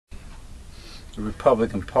The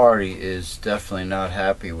Republican Party is definitely not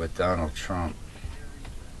happy with Donald Trump.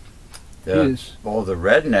 All the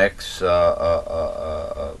rednecks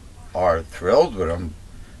are thrilled with him.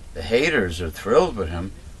 The haters are thrilled with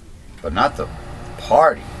him, but not the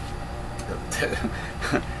party.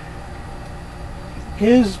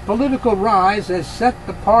 His political rise has set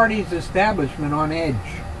the party's establishment on edge.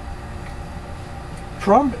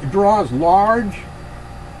 Trump draws large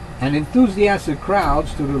and enthusiastic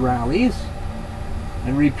crowds to the rallies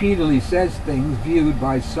and repeatedly says things viewed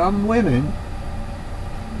by some women,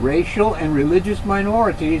 racial and religious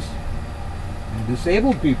minorities, and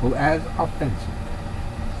disabled people as offensive.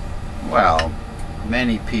 Well,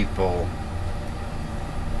 many people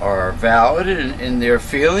are valid in their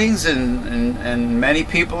feelings, and many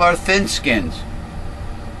people are thin-skinned,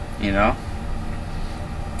 you know?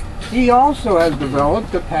 He also has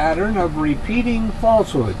developed a pattern of repeating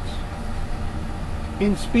falsehoods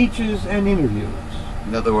in speeches and interviews.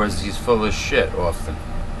 In other words, he's full of shit often.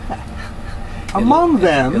 Among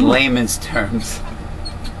them, in layman's terms.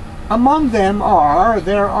 Among them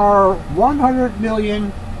there are 100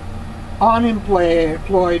 million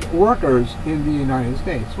unemployed workers in the United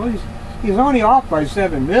States. Well, he's only off by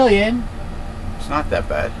 7 million. It's not that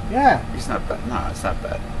bad. Yeah. He's not bad. No, it's not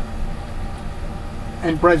bad.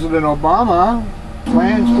 And President Obama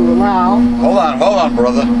plans to allow... Hold on,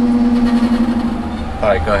 brother. All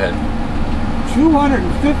right, go ahead.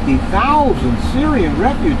 250,000 Syrian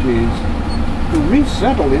refugees to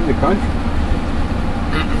resettle in the country.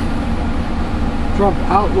 Trump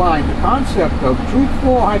outlined the concept of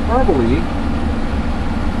truthful hyperbole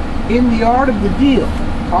in The Art of the Deal,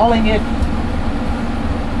 calling it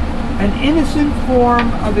an innocent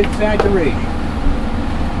form of exaggeration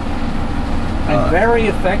and very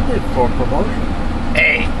effective for promotion.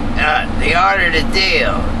 Hey, The Art of the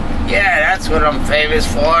Deal. Yeah, that's what I'm famous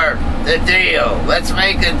for. The deal. Let's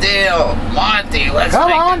make a deal. Monty, let's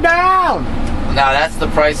Come on down! No, that's The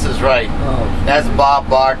Price is Right. Oh. That's Bob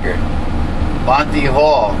Barker. Monty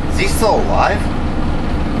Hall. Is he still alive?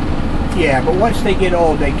 Yeah, but once they get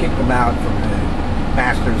old, they kick them out from the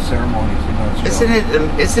master of ceremonies.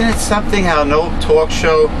 Isn't it something how no talk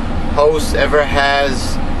show host ever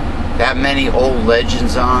has that many old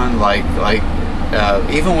legends on?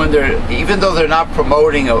 Even though they're not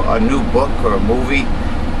promoting a new book or a movie,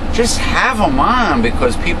 just have them on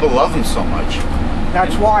because people love them so much.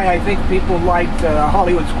 That's why I think people liked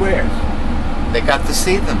Hollywood Squares. They got to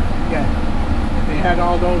see them. Yeah. They had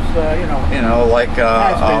all those, has-beens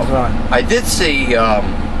on. I did see,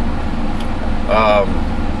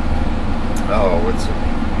 what's her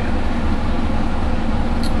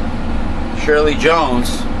name? Shirley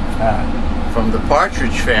Jones from the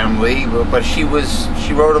Partridge Family, but she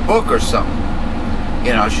wrote a book or something.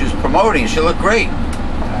 You know, she was promoting. She looked great.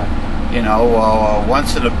 You know,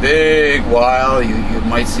 once in a big while, you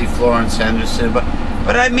might see Florence Henderson, but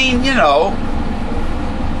I mean, you know.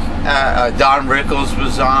 Don Rickles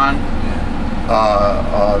was on.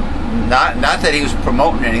 Not that he was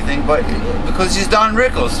promoting anything, but because he's Don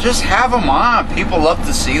Rickles. Just have him on. People love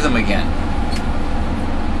to see them again.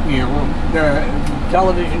 Yeah, well, the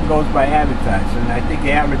television goes by advertising, and I think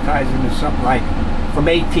the advertising is something like from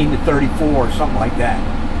 18 to 34 or something like that.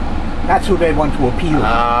 That's who they want to appeal to.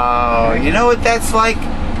 Oh, you know what that's like?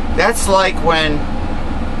 That's like when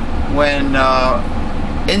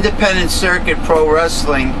Independent Circuit Pro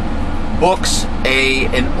Wrestling books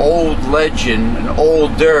an older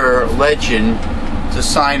legend to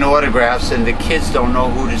sign autographs, and the kids don't know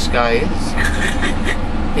who this guy is.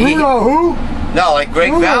 You know who? No, like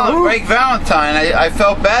Greg Valentine. I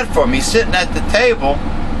felt bad for him. He's sitting at the table,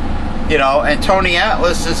 you know, and Tony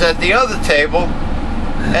Atlas is at the other table,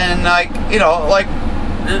 and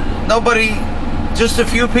nobody, just a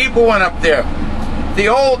few people went up there.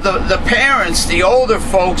 The parents, the older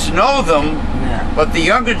folks know them, but the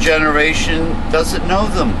younger generation doesn't know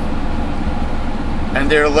them. And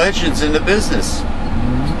they're legends in the business.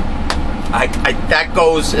 That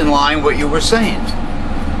goes in line with what you were saying.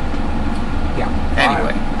 Yeah.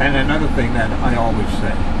 Anyway. And another thing that I always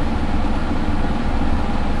say.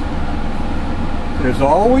 There's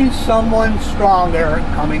always someone stronger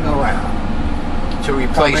coming around. To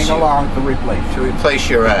replace you. To replace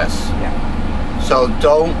your ass. Yeah. So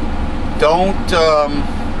don't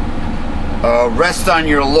rest on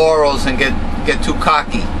your laurels and get too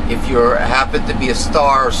cocky if you happen to be a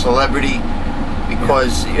star or celebrity,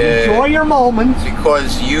 because enjoy your moments.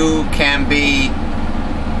 Because you can be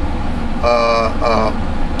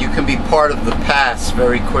part of the past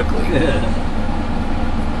very quickly.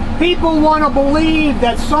 People want to believe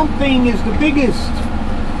that something is the biggest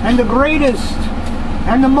and the greatest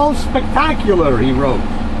and the most spectacular, he wrote.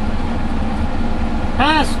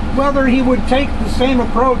 Asked whether he would take the same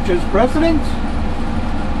approach as President,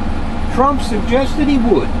 Trump suggested he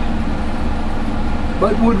would,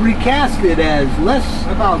 but would recast it as less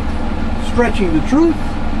about stretching the truth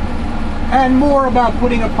and more about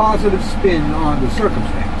putting a positive spin on the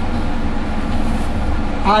circumstances.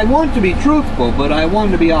 I want to be truthful, but I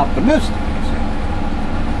want to be optimistic, he said.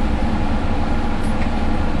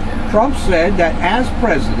 Trump said that as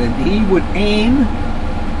president, he would aim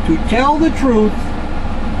to tell the truth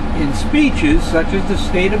in speeches such as the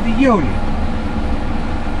State of the Union.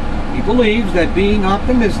 He believes that being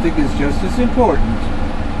optimistic is just as important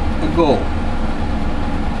a goal.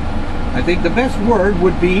 I think the best word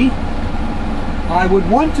would be, I would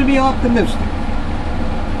want to be optimistic.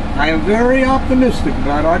 I am very optimistic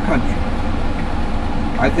about our country.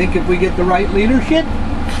 I think if we get the right leadership,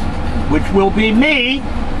 which will be me,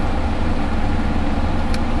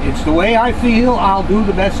 it's the way I feel I'll do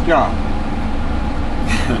the best job.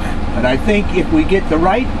 But I think if we get the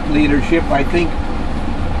right leadership, I think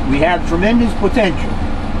we have tremendous potential.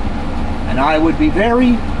 And I would be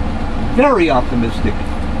very, very optimistic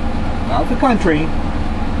about the country,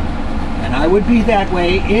 and I would be that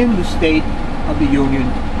way in the State of the Union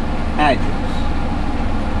address.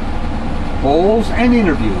 Polls and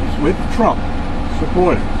interviews with Trump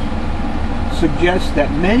supporters suggest that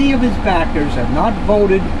many of his backers have not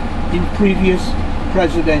voted in previous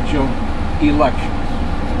presidential elections.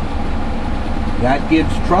 That gives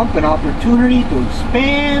Trump an opportunity to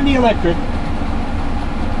expand the electorate.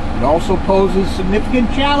 It also poses significant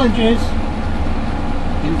challenges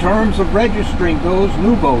in terms of registering those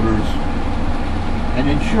new voters and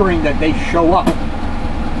ensuring that they show up.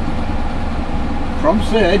 Trump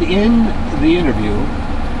said in the interview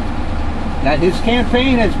that his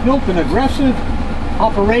campaign has built an aggressive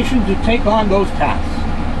operation to take on those tasks,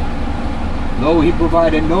 though he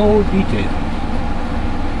provided no details.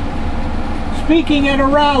 Speaking at a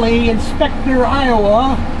rally in Specter,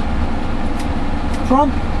 Iowa,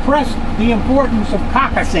 Trump pressed the importance of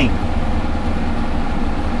caucusing.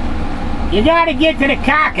 You gotta get to the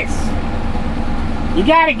caucus. You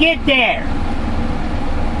gotta get there.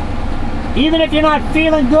 Even if you're not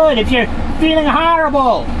feeling good, if you're feeling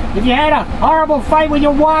horrible, if you had a horrible fight with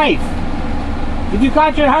your wife, if you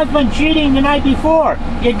caught your husband cheating the night before,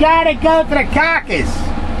 you gotta go to the caucus.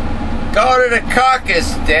 Go to the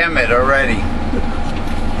caucus, damn it already.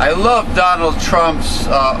 I love Donald Trump's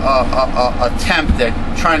attempt at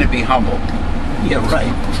trying to be humble. Yeah, right.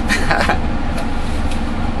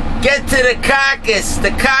 Get to the caucus.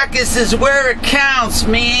 The caucus is where it counts,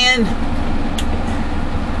 man.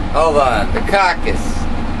 Hold on. The caucus.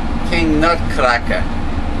 King Nutcracker.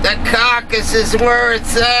 The caucus is where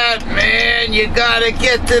it's at, man. You gotta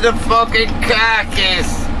get to the fucking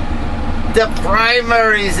caucus. The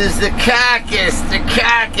primaries is the caucus. The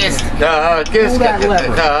caucus. Caucus. Pull that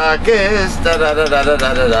lever. Caucus. Da da da da da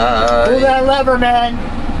da da. Pull that lever, man.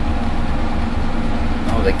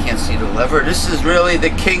 Oh, they can't see the lever. This is really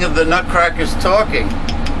the king of the nutcrackers talking.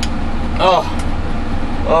 Oh.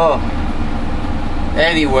 Oh.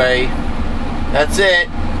 Anyway, that's it.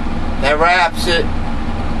 That wraps it.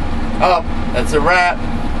 Oh, that's a wrap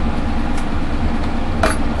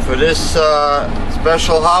for this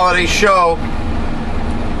special holiday show.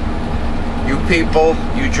 You people,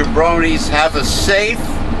 you jabronis, have a safe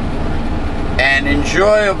and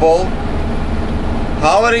enjoyable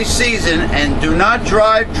holiday season, and do not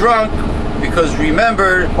drive drunk, because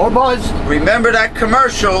remember, or buzzed. Remember that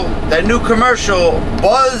commercial, that new commercial,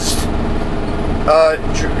 buzzed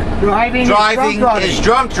Driving is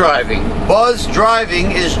drunk driving. Buzz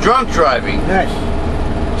driving is drunk driving. Yes.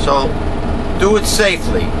 So do it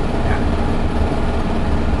safely.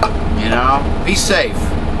 You know, be safe.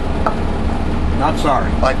 Not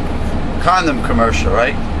sorry. Like condom commercial,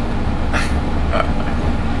 right?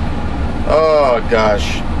 Oh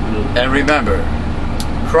gosh. And remember,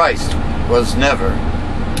 Christ was never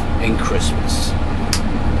in Christmas.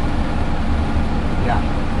 Yeah.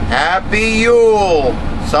 Happy Yule!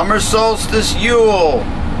 Summer solstice Yule!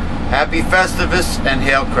 Happy Festivus and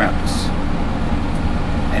Hail Krampus.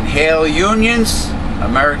 And hail unions,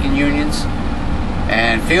 American unions.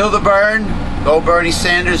 And feel the burn, go Bernie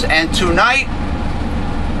Sanders. And tonight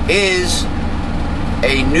is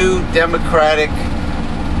a new Democratic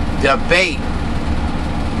debate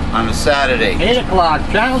on a Saturday. 8 o'clock,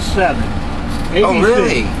 Channel 7. ABC. Oh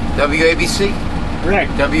really? WABC?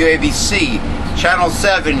 Correct. WABC. Channel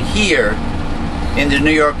 7 here in the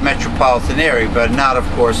New York metropolitan area, but not of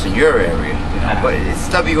course in your area. You know, but it's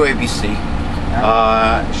WABC.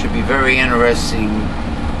 It should be very interesting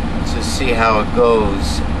to see how it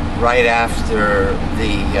goes right after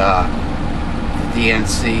the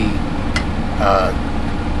DNC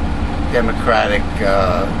Democratic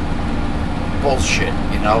bullshit,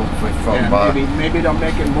 you know, from maybe they'll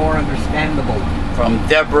make it more understandable. From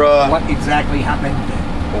Deborah. What exactly happened?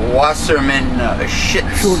 Wasserman,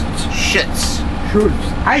 Shitz.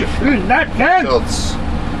 I should not can. Shitz,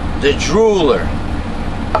 the drooler.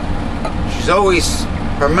 She's always,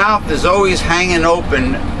 her mouth is always hanging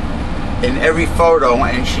open in every photo,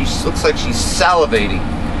 and she looks like she's salivating.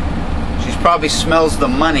 She probably smells the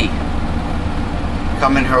money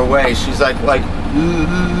coming her way. She's like,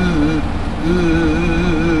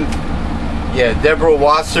 yeah, Deborah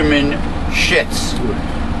Wasserman Shitz.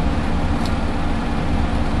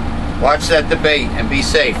 Watch that debate and be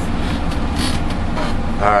safe.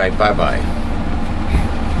 All right, bye-bye.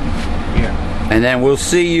 Yeah. And then we'll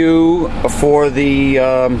see you for the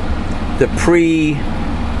pre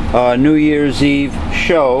New Year's Eve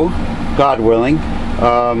show, God willing.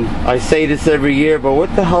 I say this every year, but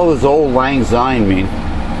what the hell does Old Lang Syne mean?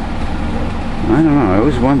 I don't know. I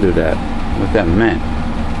always wondered what that meant.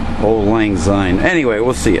 Old Lang Syne. Anyway,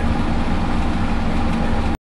 we'll see you.